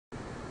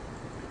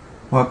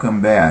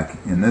Welcome back.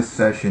 In this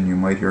session you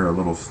might hear a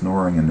little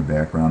snoring in the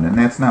background, and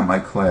that's not my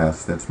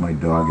class, that's my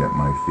dog at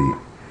my feet.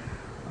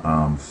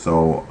 I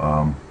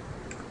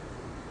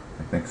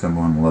think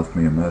someone left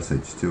me a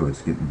message too.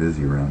 It's getting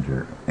busy around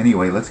here.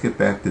 Anyway, let's get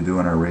back to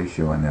doing our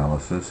ratio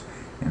analysis,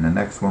 and the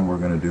next one we're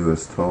going to do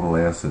is total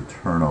asset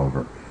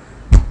turnover.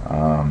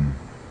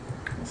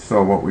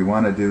 So what we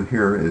want to do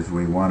here is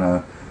we want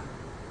to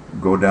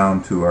go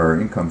down to our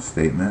income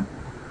statement,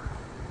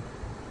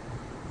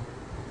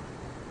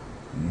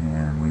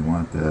 and we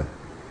want the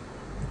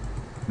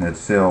net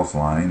sales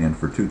line, and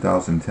for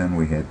 2010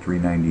 we had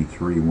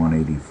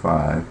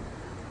 393,185,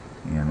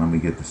 and let me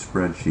get the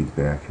spreadsheet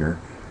back here,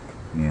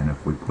 and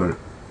if we put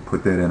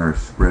that in our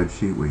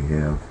spreadsheet, we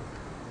have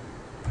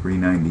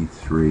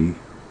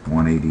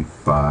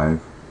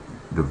 393,185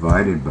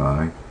 divided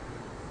by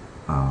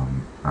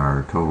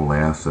our total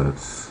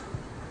assets,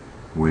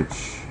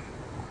 which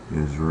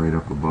is right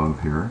up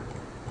above here.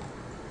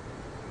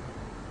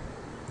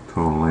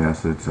 Total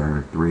assets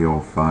are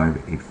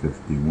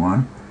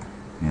 305,851,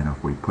 and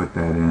if we put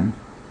that in,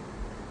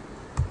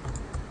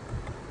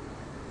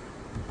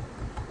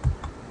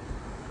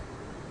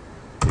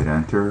 hit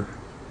enter,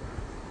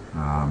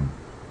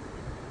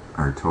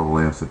 our total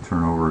asset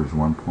turnover is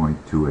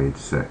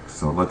 1.286.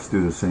 So let's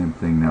do the same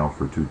thing now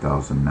for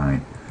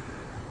 2009.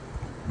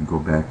 And go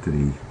back to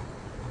the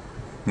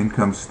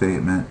income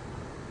statement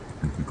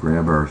and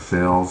grab our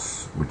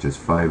sales, which is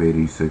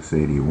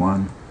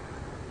 586.81.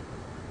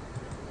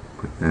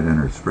 Put that in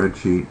our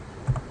spreadsheet,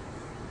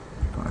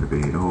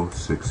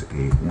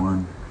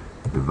 580,681.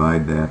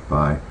 Divide that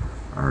by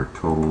our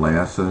total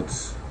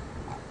assets,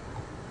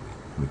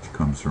 which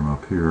comes from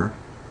up here,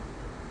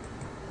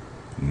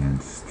 and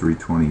it's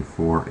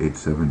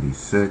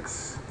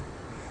 324,876.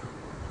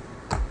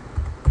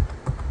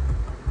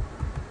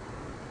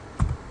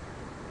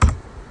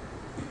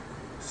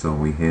 So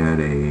we had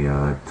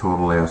a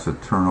total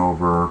asset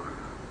turnover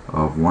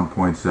of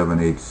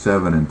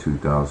 1.787 in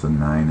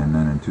 2009, and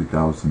then in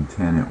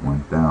 2010 it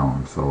went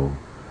down. So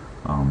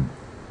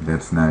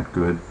that's not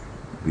good,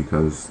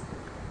 because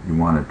you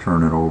want to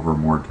turn it over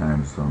more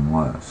times than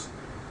less.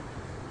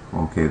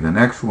 Okay, the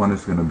next one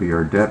is going to be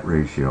our debt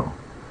ratio.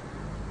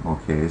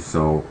 Okay,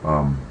 so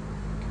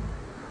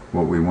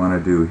what we want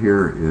to do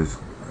here is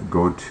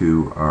go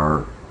to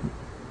our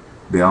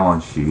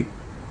balance sheet,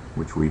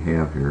 which we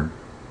have here,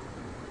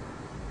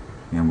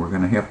 and we're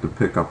going to have to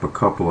pick up a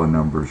couple of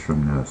numbers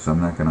from this. I'm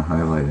not going to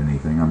highlight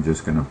anything, I'm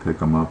just going to pick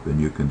them up, and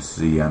you can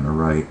see on the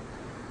right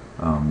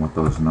what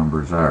those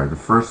numbers are. The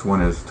first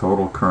one is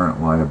total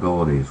current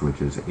liabilities, which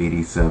is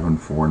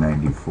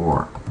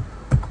 87,494,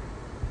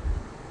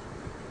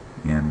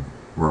 and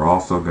we're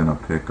also going to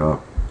pick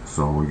up,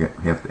 so we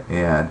have to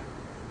add,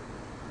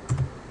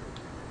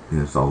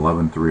 is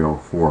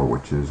 11,304,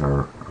 which is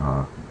our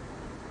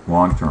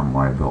long-term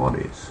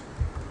liabilities.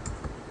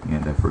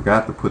 And I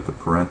forgot to put the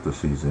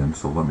parentheses in,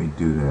 so let me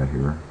do that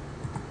here.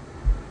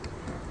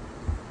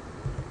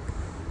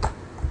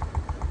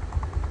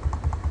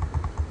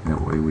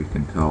 That way we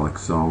can tell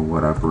Excel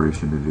what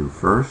operation to do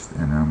first,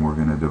 and then we're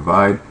going to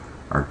divide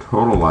our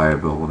total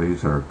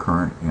liabilities, our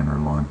current and our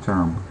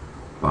long-term,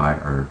 by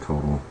our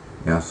total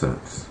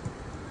assets,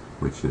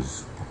 which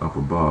is up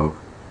above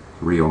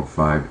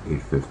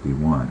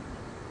 305,851.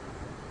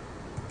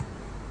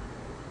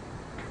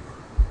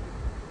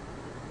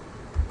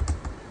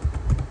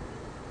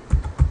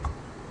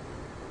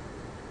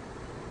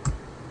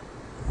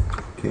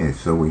 Okay,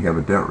 so we have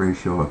a debt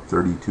ratio of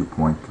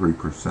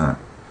 32.3%.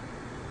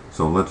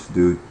 So let's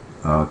do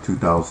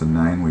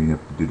 2009. We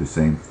have to do the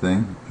same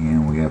thing,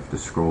 and we have to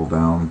scroll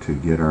down to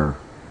get our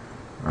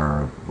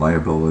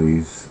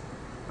liabilities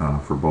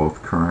for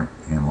both current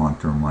and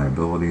long-term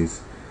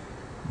liabilities,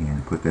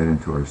 and put that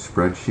into our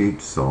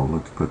spreadsheet. So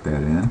let's put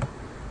that in.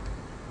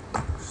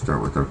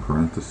 Start with our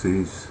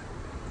parentheses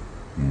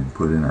and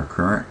put in our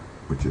current,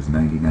 which is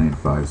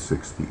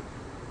 99,560.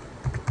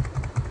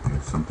 We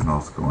have something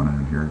else going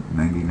on here,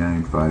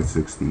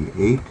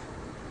 99,568,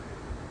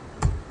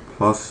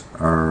 plus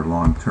our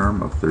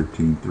long-term of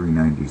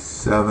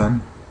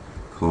 13,397.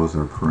 Close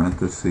our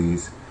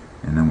parentheses,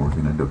 and then we're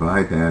going to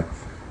divide that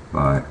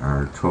by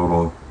our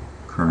total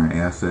current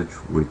assets,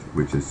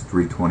 which is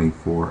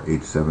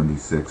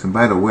 324,876. And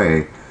by the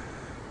way,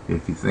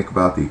 if you think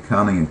about the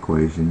accounting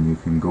equation, you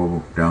can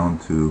go down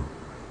to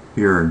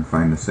here and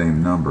find the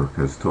same number,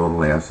 because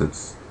total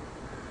assets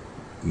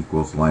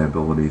equals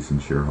liabilities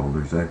and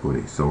shareholders'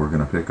 equity. So we're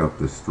going to pick up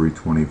this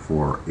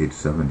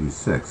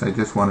 324,876. I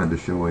just wanted to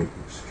show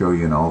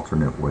you an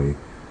alternate way,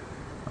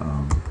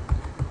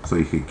 so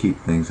you could keep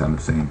things on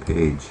the same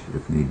page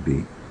if need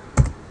be.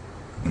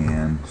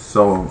 And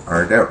so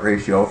our debt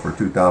ratio for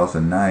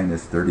 2009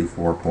 is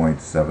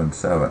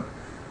 34.77.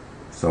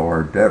 So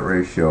our debt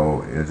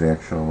ratio is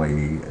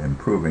actually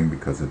improving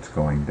because it's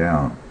going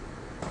down.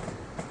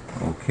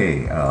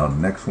 Okay,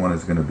 next one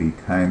is going to be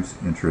times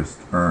interest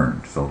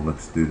earned. So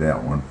let's do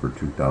that one for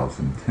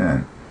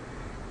 2010.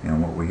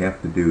 And what we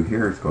have to do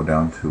here is go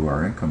down to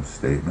our income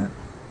statement,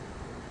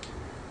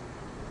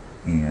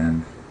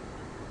 and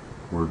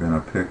we're going to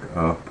pick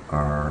up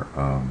our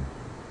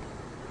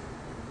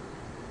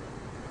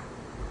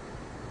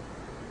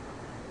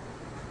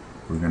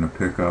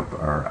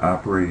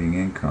operating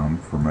income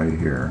from right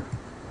here,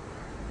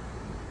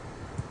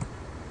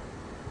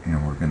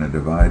 and we're going to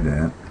divide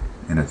that,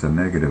 and it's a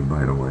negative,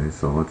 by the way,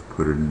 so let's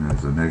put it in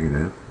as a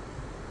negative,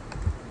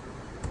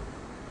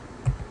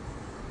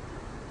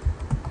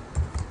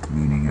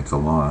 meaning it's a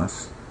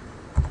loss,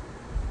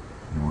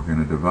 and we're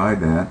going to divide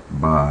that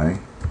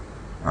by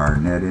our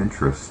net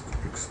interest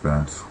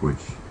expense,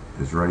 which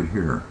is right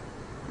here.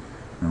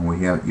 And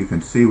you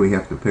can see we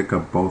have to pick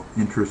up both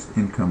interest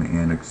income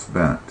and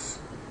expense,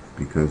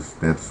 because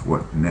that's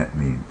what net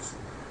means.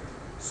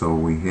 So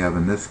we have,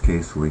 in this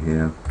case, we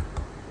have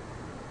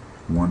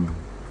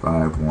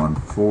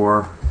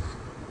 1514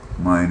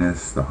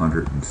 minus the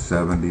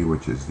 170,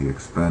 which is the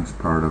expense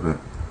part of it.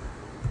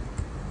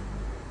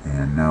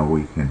 And now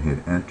we can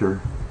hit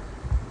enter.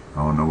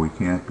 Oh no, we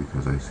can't,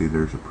 because I see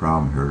there's a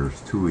problem here.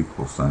 There's two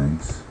equal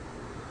signs.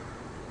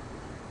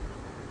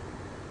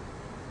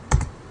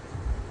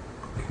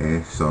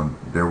 Okay, so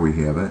there we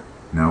have it.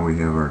 Now we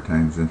have our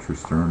times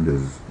interest earned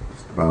is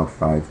about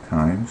 5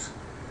 times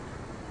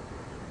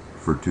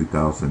for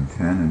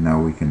 2010, and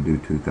now we can do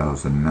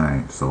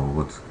 2009. So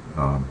let's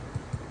go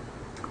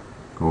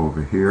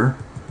over here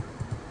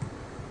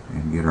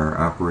and get our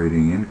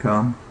operating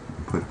income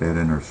and put that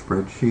in our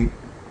spreadsheet.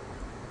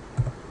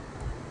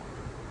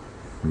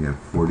 We have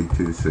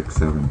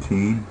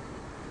 42,617,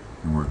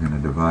 and we're going to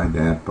divide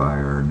that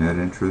by our net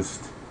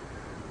interest,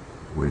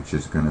 which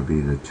is going to be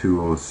the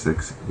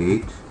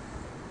 2068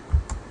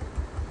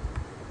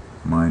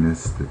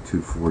 minus the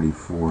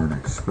 244 in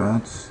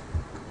expense.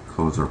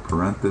 Close our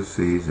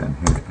parentheses and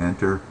hit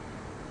enter.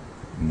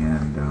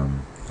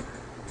 And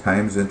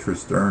times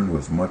interest earned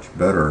was much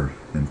better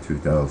in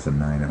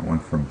 2009. It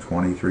went from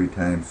 23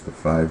 times to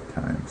 5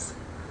 times.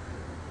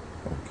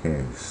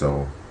 Okay,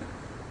 so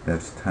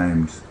that's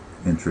times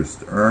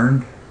interest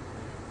earned,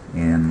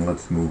 and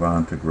let's move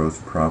on to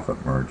gross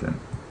profit margin.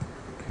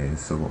 Okay,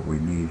 so what we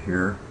need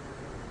here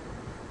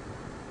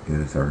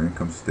is our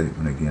income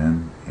statement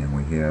again, and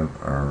we have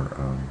our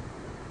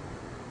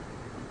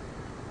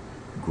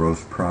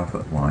gross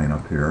profit line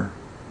up here.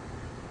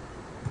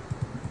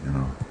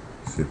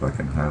 See if I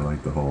can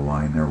highlight the whole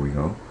line. There we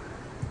go.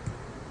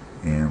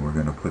 And we're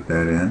going to put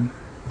that in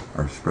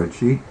our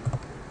spreadsheet.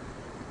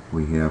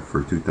 We have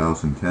for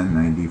 2010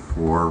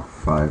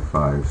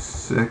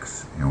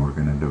 94,556, and we're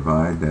going to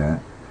divide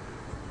that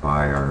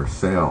by our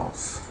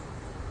sales,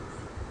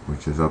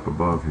 which is up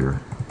above here.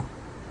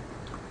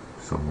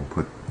 So we'll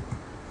put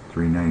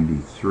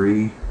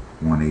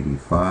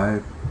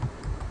 393,185,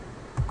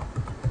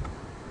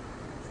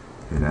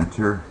 hit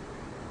enter,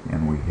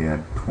 and we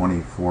had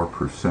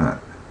 24%.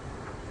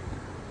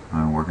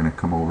 We're going to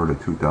come over to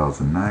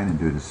 2009 and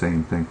do the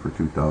same thing for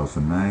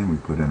 2009. We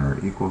put in our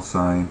equal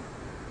sign,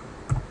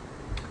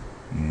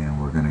 and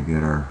we're going to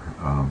get our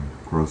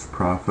gross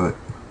profit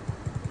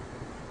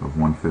of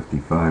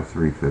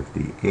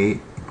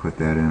 155,358. Put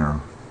that in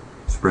our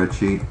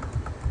spreadsheet,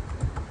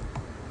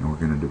 and we're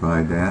going to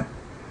divide that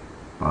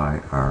by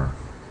our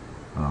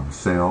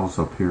sales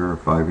up here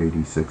of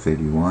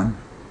 586.81.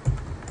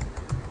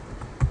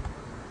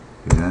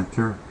 Hit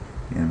enter,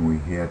 and we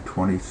had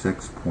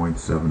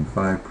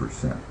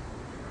 26.75%.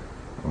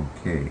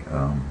 Okay,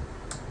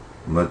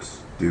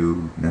 let's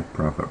do net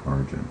profit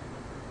margin.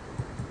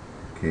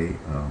 Okay,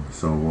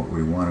 so what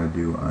we want to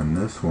do on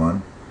this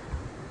one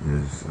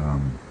is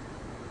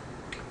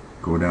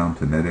go down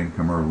to net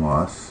income or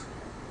loss,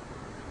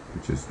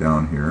 which is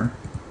down here,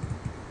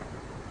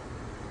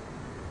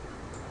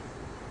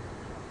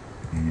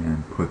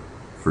 and put,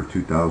 for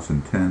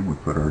 2010, we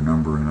put our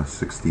number in a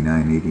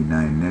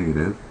 69.89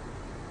 negative.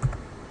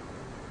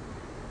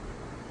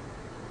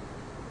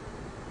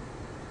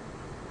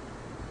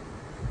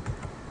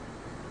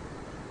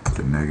 It's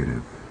a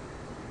negative.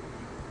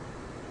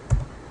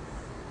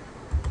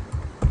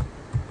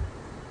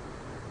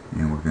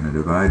 And we're going to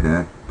divide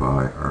that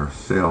by our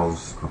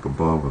sales up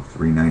above of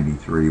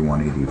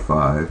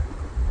 393,185,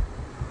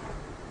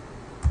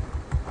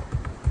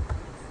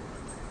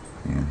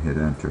 and hit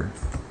enter.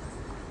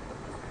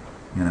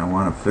 And I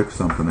want to fix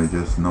something I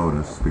just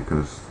noticed,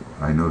 because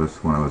I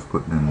noticed when I was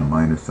putting in the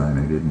minus sign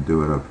I didn't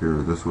do it up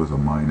here. This was a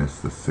minus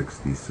the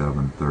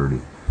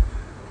 6730.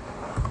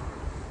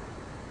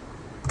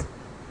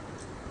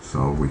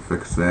 So we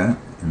fixed that,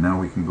 and now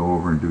we can go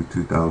over and do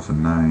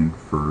 2009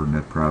 for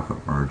net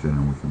profit margin,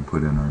 and we can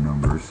put in our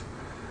numbers.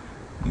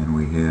 And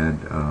we had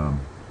a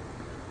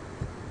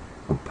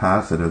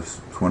positive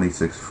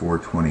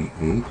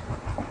 26,428,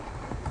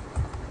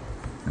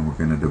 and we're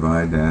going to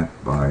divide that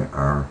by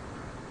our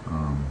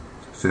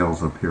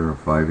sales up here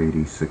of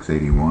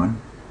 586.81,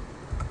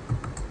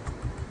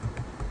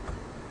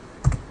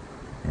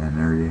 and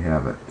there you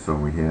have it. So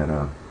we had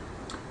a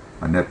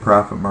net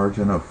profit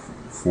margin of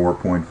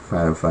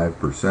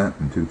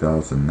 4.55% in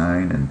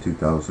 2009, and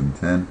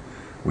 2010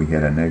 we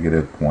had a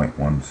negative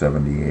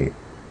 0.178.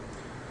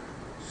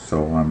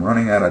 So I'm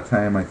running out of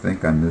time, I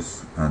think, on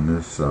this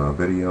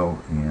video,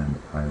 and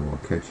I will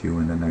catch you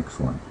in the next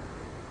one.